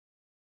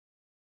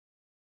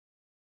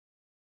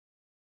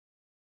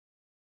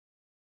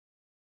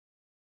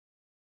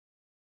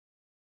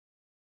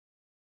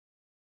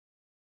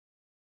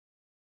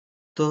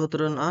To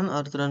turn on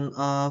or turn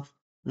off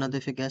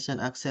notification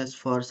access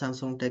for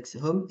Samsung Text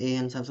Home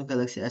in Samsung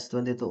Galaxy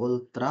S22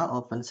 Ultra,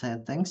 open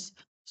settings,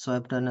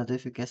 swipe the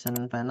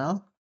notification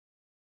panel,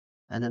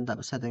 and then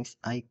tap settings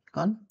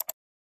icon,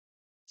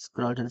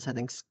 scroll down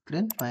settings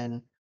screen,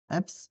 find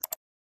apps,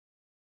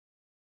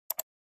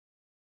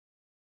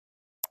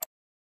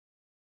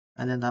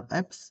 and then tap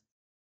apps.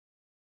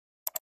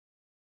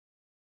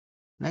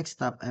 Next,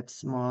 tap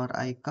apps more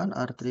icon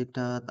or three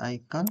dot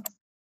icon,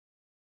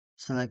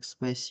 select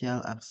special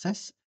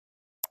access,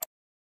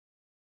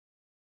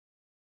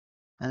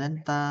 and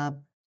then tap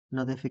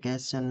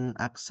notification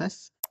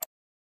access.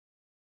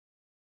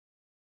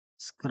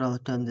 Scroll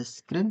down the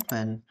screen,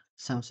 find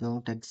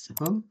Samsung Text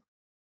Home,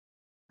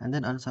 and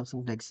then on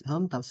Samsung Text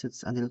Home, tap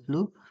switch until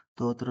blue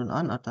to turn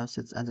on or tap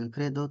switch until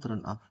gray to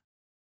turn off.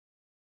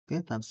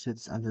 Okay, tap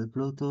switch until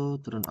blue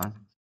to turn on.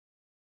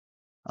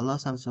 Allow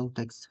Samsung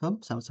Text Home.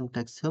 Samsung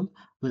Text Home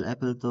will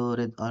able to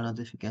read all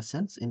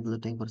notifications,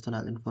 including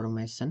personal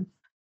information,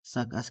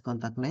 such as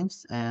contact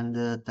names and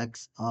the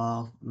text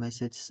of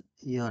messages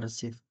you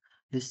receive.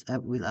 This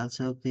app will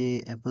also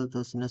be able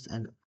to snooze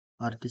and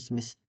or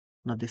dismiss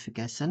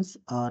notifications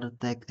or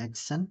take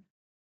action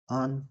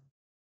on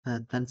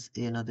buttons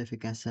in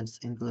notifications,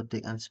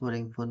 including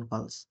answering phone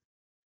calls.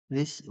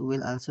 This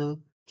will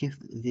also give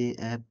the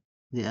app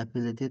the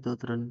ability to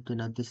turn Do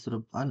Not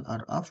Disturb on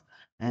or off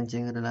and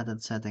change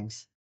related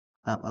settings.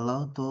 Tap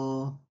Allow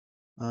to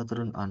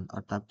turn on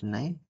or tap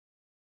Deny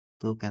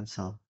to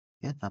cancel.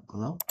 Okay, tap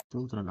Allow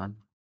to turn on.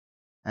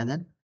 And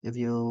then if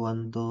you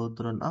want to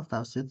turn off,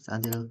 tap Switch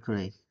until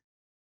gray.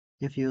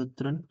 If you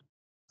turn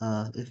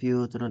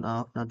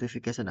off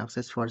notification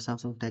access for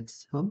Samsung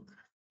Text Home,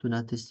 Do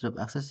Not Disturb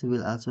access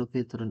will also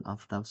be turned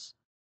off.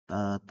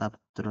 Tap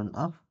Turn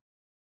Off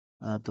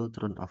to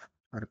turn off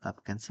or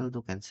tap cancel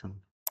to cancel.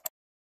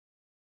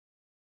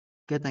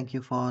 Okay, thank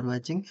you for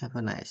watching. Have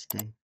a nice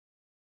day.